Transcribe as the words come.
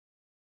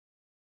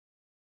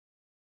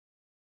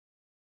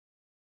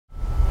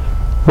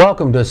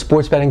Welcome to a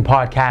sports betting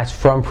podcast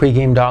from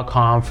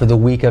pregame.com for the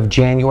week of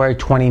January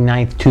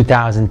 29th,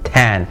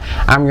 2010.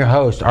 I'm your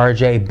host,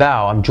 RJ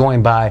Bell. I'm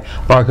joined by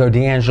Marco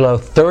D'Angelo,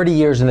 30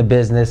 years in the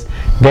business,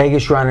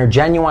 Vegas runner,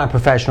 genuine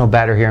professional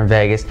bettor here in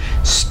Vegas,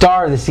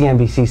 star of the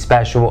CNBC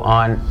special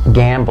on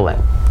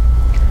gambling.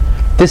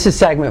 This is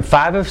segment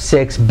 5 of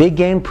 6, big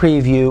game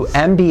preview,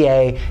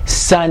 NBA,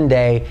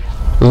 Sunday,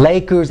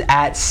 Lakers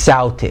at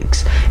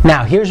Celtics.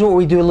 Now, here's what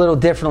we do a little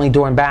differently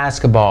during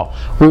basketball.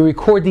 We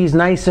record these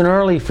nice and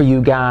early for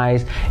you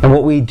guys, and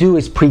what we do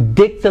is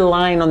predict the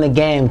line on the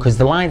game because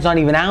the line's not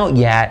even out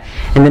yet,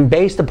 and then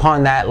based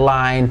upon that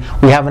line,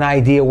 we have an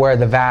idea where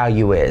the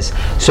value is.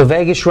 So,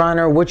 Vegas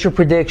runner, what's your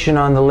prediction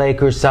on the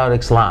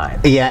Lakers-Celtics line?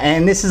 Yeah,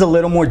 and this is a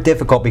little more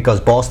difficult because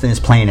Boston is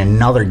playing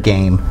another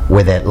game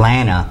with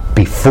Atlanta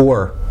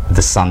before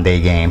the Sunday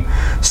game,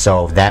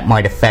 so that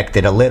might affect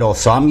it a little.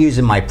 So I'm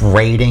using my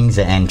ratings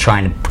and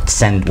trying to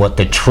send what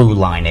the true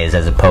line is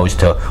as opposed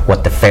to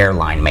what the fair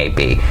line may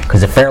be,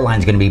 because the fair line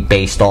is going to be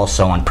based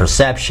also on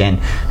perception,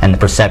 and the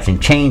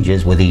perception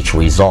changes with each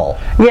result.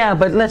 Yeah,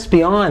 but let's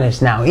be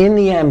honest now, in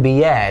the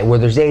NBA where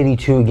there's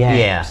 82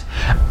 games,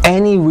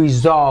 any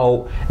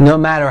result, no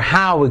matter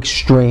how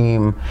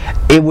extreme,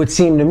 it would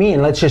seem to me,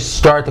 and let's just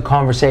start the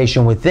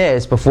conversation with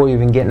this before you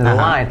even get into the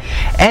line,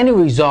 any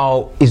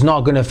result is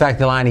not going to affect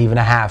the line even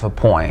a half a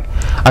point.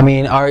 I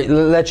mean,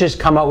 let's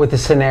just come up with a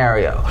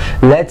scenario.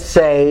 Let's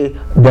say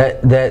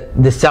that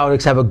the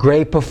Celtics have a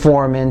great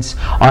performance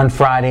on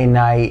Friday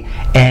night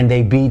and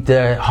they beat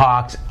the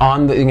Hawks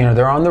on the,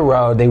 they're on the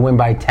road, they win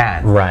by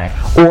 10. Right.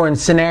 Or in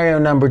scenario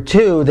number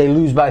 2, they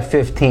lose by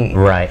 15.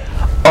 Right.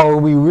 Are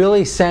we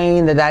really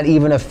saying that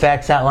even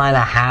affects that line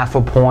a half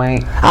a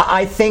point?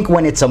 I think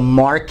when it's a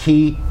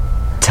marquee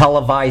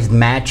televised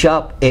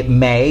matchup, it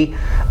may,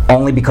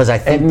 only because I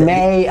think it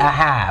may a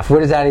half. What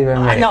does that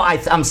even mean? No, I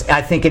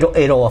think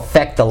it'll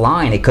affect the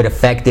line. It could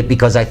affect it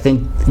because I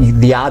think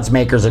the odds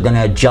makers are going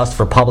to adjust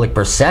for public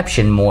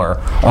perception more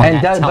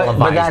on that televised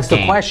but that's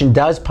game. The question.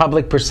 Does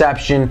public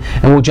perception,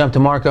 and we'll jump to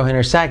Marco in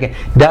a second,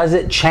 does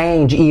it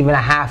change even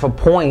a half a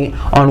point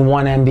on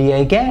one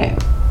NBA game?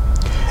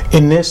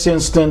 In this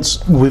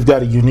instance, we've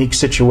got a unique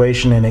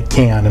situation, and it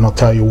can, and I'll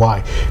tell you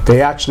why. They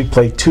actually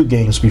played 2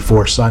 games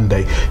before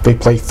Sunday. They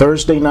play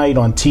Thursday night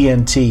on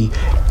TNT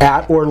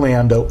at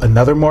Orlando,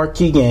 another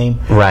marquee game.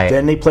 Right.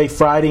 Then they play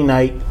Friday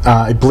night,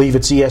 I believe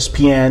it's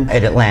ESPN.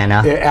 At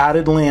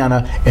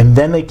Atlanta, and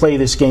then they play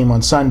this game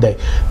on Sunday.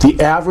 The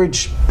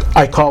average,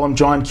 I call them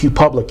John Q.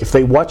 Public, if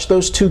they watch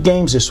those 2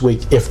 games this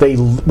week, if they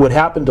would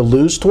happen to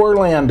lose to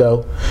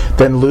Orlando,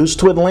 then lose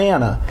to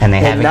Atlanta. And they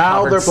haven't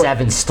covered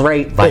 7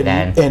 straight by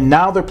then. And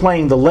now they're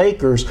playing the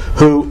Lakers,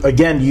 who,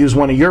 again, to use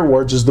one of your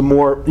words, is the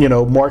more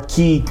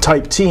marquee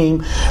type team,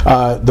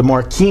 the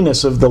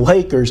marqueeness of the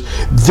Lakers.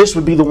 This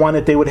would be the one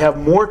that they would have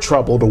more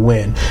trouble to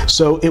win.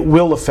 So it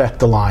will affect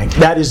the line.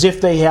 That is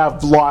if they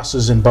have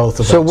losses in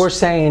both of them. So we're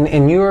saying,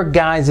 in your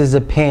guys'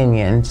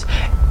 opinions,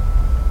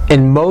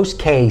 in most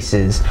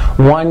cases,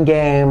 1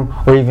 game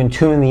or even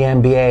 2 in the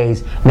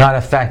NBA's not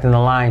affecting the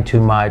line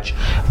too much.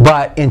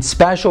 But in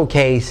special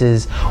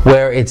cases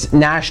where it's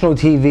national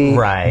TV,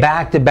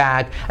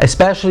 back-to-back,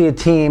 especially a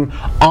team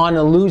on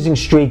a losing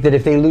streak, that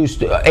if they lose,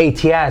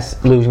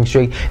 ATS losing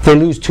streak, if they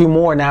lose 2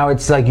 more, now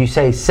it's like you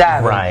say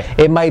 7,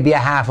 it might be a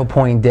half a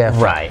point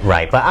difference.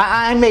 Right. But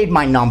I made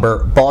my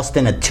number.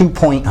 Boston a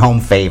 2-point home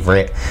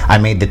favorite. I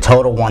made the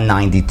total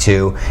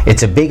 192.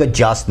 It's a big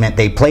adjustment.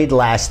 They played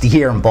last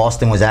year, and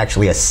Boston was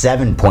actually a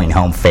 7-point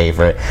home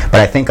favorite, but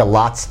I think a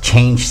lot's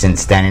changed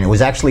since then, and it was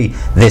actually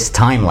this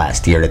time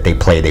last year that they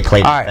played. They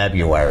played in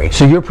February.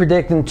 So you're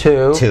predicting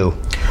 2? 2.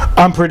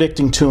 I'm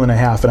predicting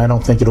 2.5, and I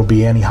don't think it'll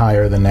be any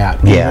higher than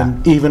that.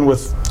 Even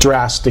with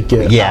drastic.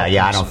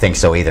 I don't think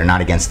so either.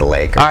 Not against the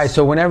Lakers. All right.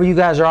 So whenever you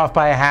guys are off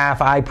by a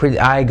half,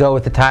 I go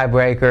with the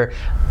tiebreaker.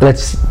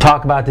 Let's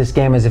talk about this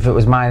game as if it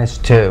was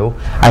 -2.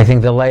 I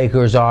think the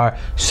Lakers are,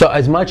 so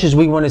as much as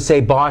we want to say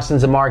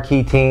Boston's a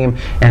marquee team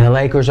and the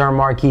Lakers are a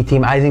marquee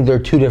team, I think they're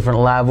 2 different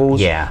levels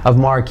of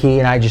marquee,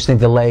 and I just think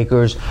the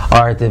Lakers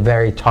are at the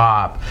very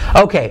top.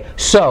 Okay,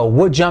 so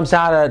what jumps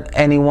out at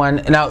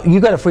anyone? Now, you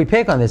got a free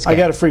pick on this game. I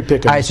got a free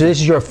pick on All right, so this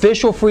is your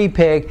official free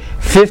pick,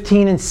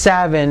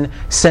 15-7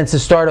 since the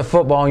start of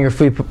football, and your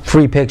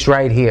free picks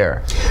right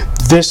here.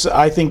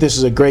 I think this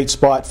is a great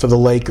spot for the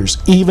Lakers.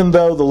 Even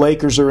though the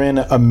Lakers are in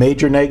a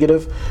major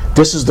negative,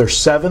 this is their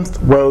 7th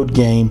road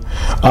game,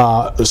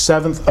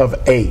 7th of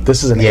 8.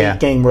 This is an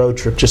 8-game road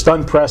trip. Just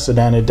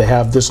unprecedented to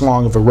have this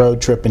long of a road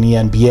trip in the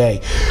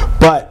NBA.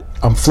 But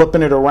I'm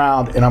flipping it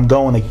around, and I'm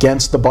going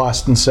against the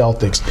Boston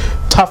Celtics.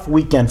 Tough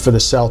weekend for the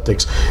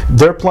Celtics.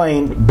 They're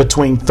playing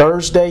between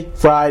Thursday,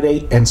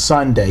 Friday, and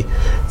Sunday.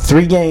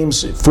 3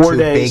 games, 4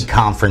 days. Big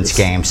conference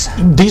games.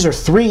 These are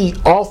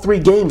all 3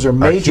 games are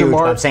major.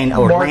 I'm saying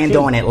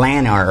Orlando and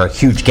Atlanta are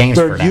huge games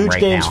for them right now. They're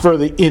huge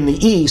games in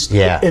the East.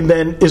 Yeah. And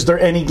then, is there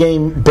any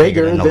game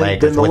bigger than the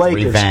Lakers? With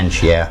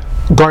revenge,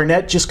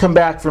 Garnett just come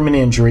back from an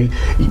injury.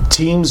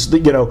 Teams,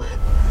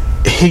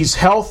 he's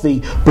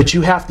healthy, but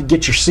you have to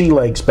get your sea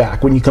legs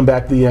back when you come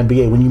back to the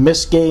NBA. When you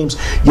miss games,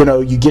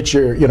 you get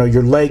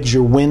your legs,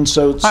 your wind.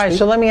 So all right,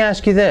 so let me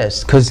ask you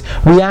this, because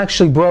we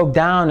actually broke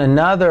down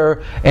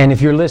another, and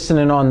if you're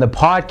listening on the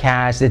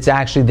podcast, it's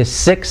actually the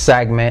 6th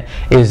segment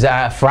is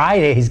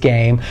Friday's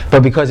game,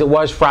 but because it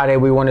was Friday,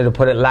 we wanted to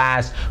put it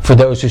last for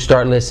those who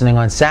start listening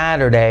on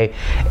Saturday.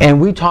 And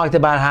we talked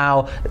about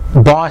how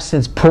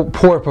Boston's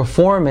poor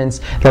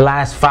performance the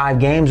last 5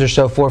 games or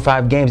so, 4 or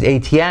 5 games,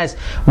 ATS,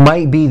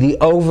 might be the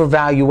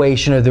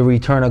overvaluation of the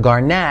return of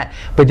Garnett.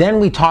 But then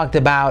we talked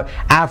about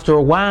after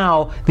a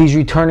while, these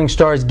returning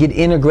stars get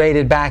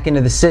integrated back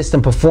into the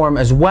system, perform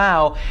as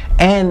well,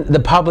 and the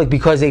public,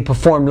 because they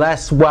perform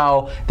less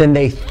well than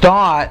they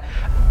thought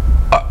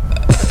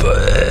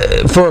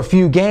for a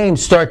few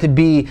games, start to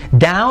be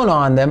down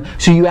on them.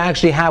 So you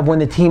actually have, when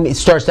the team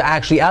starts to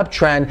actually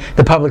uptrend,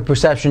 the public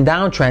perception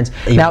downtrends.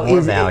 Now,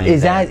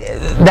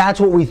 that's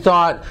what we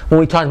thought when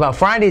we talked about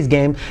Friday's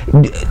game.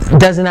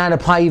 Doesn't that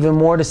apply even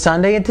more to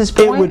Sunday at this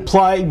point? It would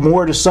apply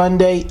more to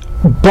Sunday,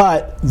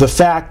 but the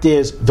fact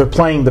is they're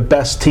playing the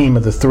best team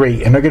of the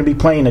 3, and they're going to be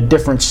playing a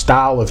different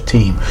style of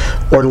team.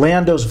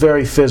 Orlando's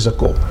very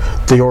physical.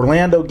 The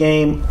Orlando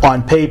game,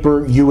 on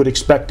paper, you would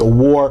expect a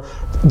war.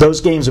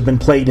 Those games have been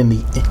played in the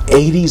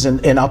 80s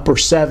and upper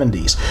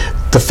 70s.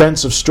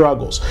 Defensive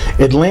struggles.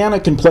 Atlanta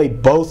can play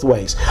both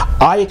ways.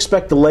 I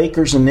expect the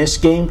Lakers in this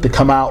game to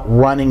come out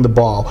running the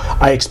ball.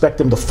 I expect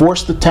them to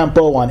force the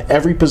tempo on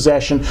every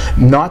possession,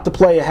 not to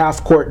play a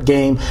half-court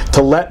game,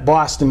 to let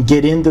Boston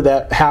get into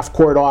that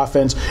half-court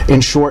offense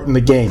and shorten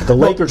the game. The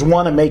Lakers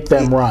want to make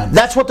them run.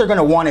 That's what they're going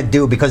to want to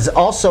do, because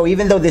also,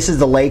 even though this is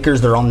the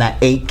Lakers, they're on that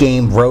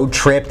 8-game road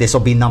trip. This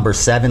will be number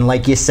 7,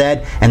 like you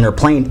said, and they're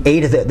playing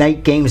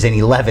 8 games in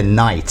 11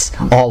 nights,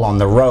 all on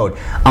the road.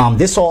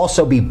 This will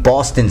also be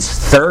Boston's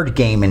 3rd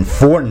game in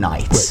 4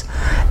 nights.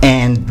 Right.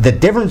 And the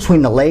difference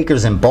between the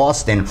Lakers and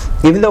Boston,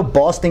 even though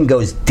Boston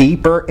goes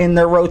deeper in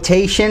their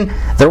rotation,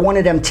 they're one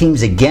of them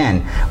teams,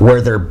 again,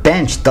 where their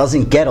bench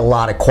doesn't get a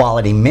lot of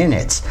quality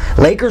minutes.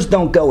 Lakers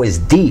don't go as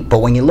deep, but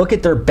when you look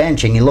at their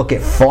bench and you look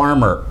at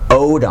Farmer,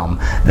 Odom,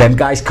 them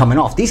guys coming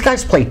off, these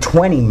guys play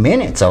 20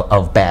 minutes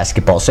of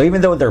basketball. So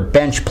even though they're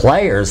bench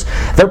players,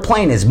 they're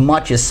playing as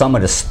much as some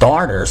of the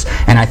starters.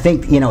 And I think,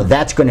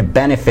 that's going to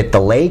benefit the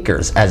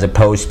Lakers, as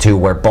opposed to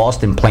where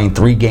Boston playing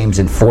 3 games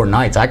in 4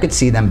 nights. I could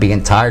see them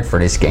being tired for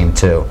this game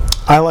too.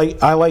 I like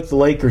the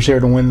Lakers here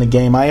to win the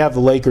game. I have the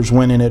Lakers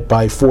winning it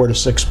by 4 to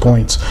 6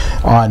 points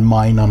on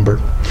my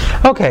number.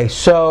 Okay,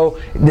 so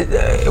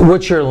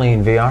what's your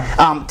lean,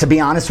 VR? To be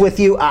honest with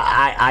you,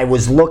 I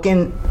was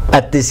looking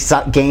at this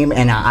game,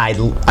 and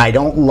I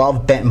don't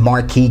love betting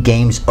marquee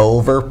games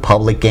over,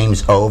 public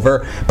games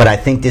over, but I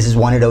think this is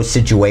one of those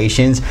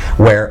situations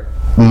where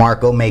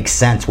Marco makes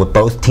sense. With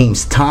both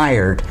teams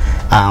tired,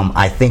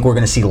 I think we're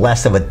going to see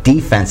less of a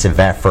defensive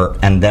effort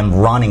and them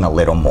running a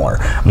little more.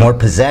 More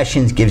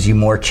possessions gives you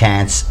more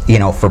chance,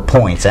 for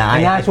points.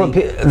 And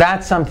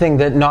that's something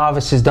that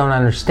novices don't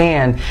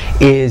understand,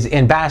 is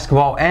in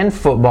basketball and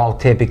football,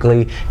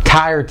 typically,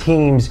 tired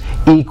teams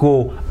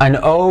equal an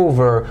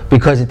over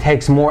because it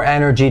takes more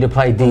energy to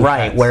play defense.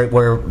 Right,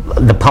 where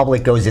the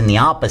public goes in the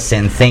opposite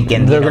and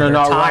thinking they're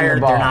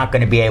tired, they're not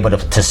going to be able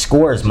to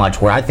score as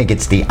much, where I think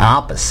it's the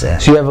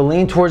opposite. So you have a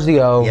lean towards the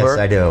over. Yes,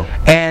 I do.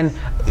 And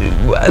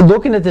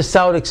looking at the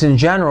Celtics in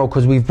general,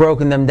 because we've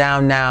broken them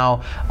down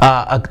now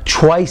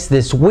twice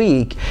this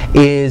week,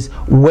 is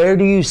where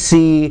do you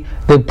see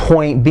the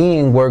point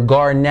being where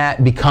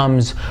Garnett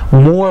becomes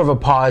more of a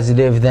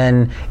positive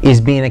than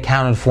is being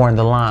accounted for in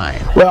the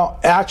line? Well,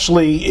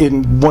 actually,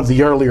 in one of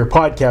the earlier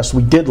podcasts,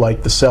 we did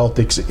like the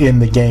Celtics in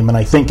the game, and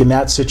I think in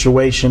that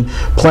situation,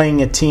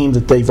 playing a team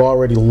that they've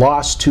already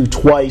lost to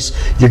twice,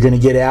 you're going to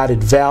get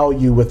added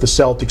value with the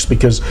Celtics,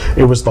 because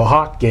it was the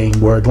Hawk game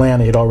where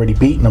Atlanta had already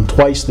beaten them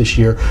twice this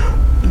year.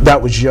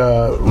 That was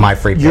my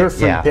free pick, your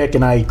free pick,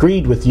 and I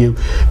agreed with you.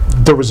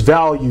 There was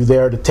value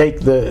there to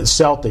take the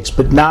Celtics,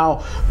 but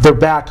now they're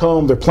back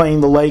home. They're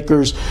playing the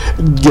Lakers.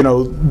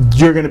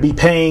 You're going to be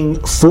paying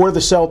for the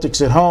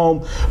Celtics at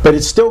home, but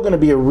it's still going to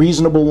be a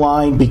reasonable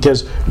line,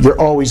 because you're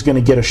always going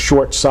to get a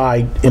short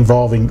side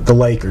involving the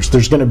Lakers.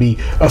 There's going to be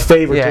a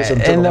favoritism.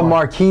 Yeah, and the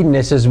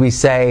marquee-ness, as we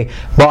say,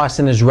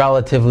 Boston is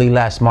relatively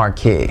less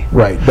marquee.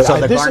 Right. But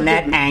so the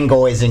Garnett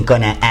angle isn't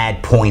going to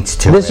add points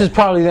to it. This is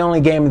probably the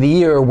only game of the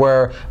year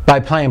where, by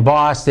playing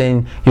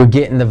Boston, you're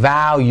getting the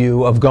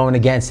value of going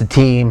against a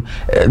team,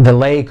 the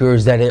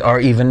Lakers, that are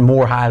even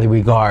more highly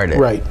regarded.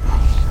 Right.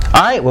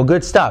 All right, well,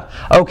 good stuff.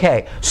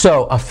 Okay,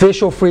 so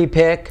official free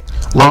pick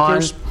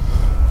Lakers.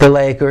 on the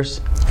Lakers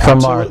from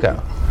Absolutely.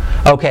 Marco.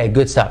 Okay,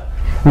 good stuff.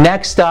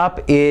 Next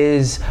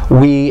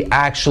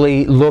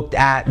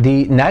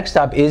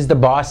up is the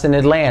Boston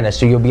Atlanta,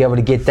 so you'll be able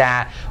to get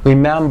that.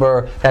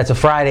 Remember, that's a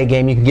Friday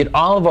game. You can get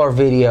all of our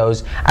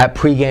videos at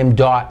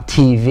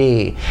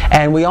pregame.tv.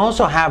 And we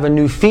also have a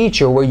new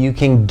feature where you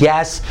can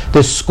guess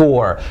the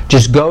score.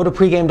 Just go to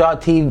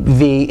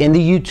pregame.tv in the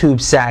YouTube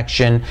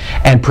section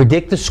and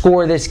predict the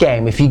score of this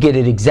game. If you get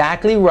it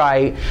exactly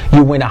right,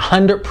 you win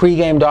 $100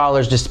 pregame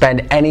dollars to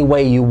spend any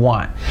way you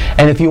want.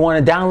 And if you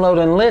want to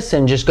download and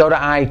listen, just go to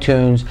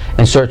iTunes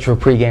and search for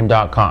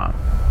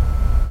pregame.com.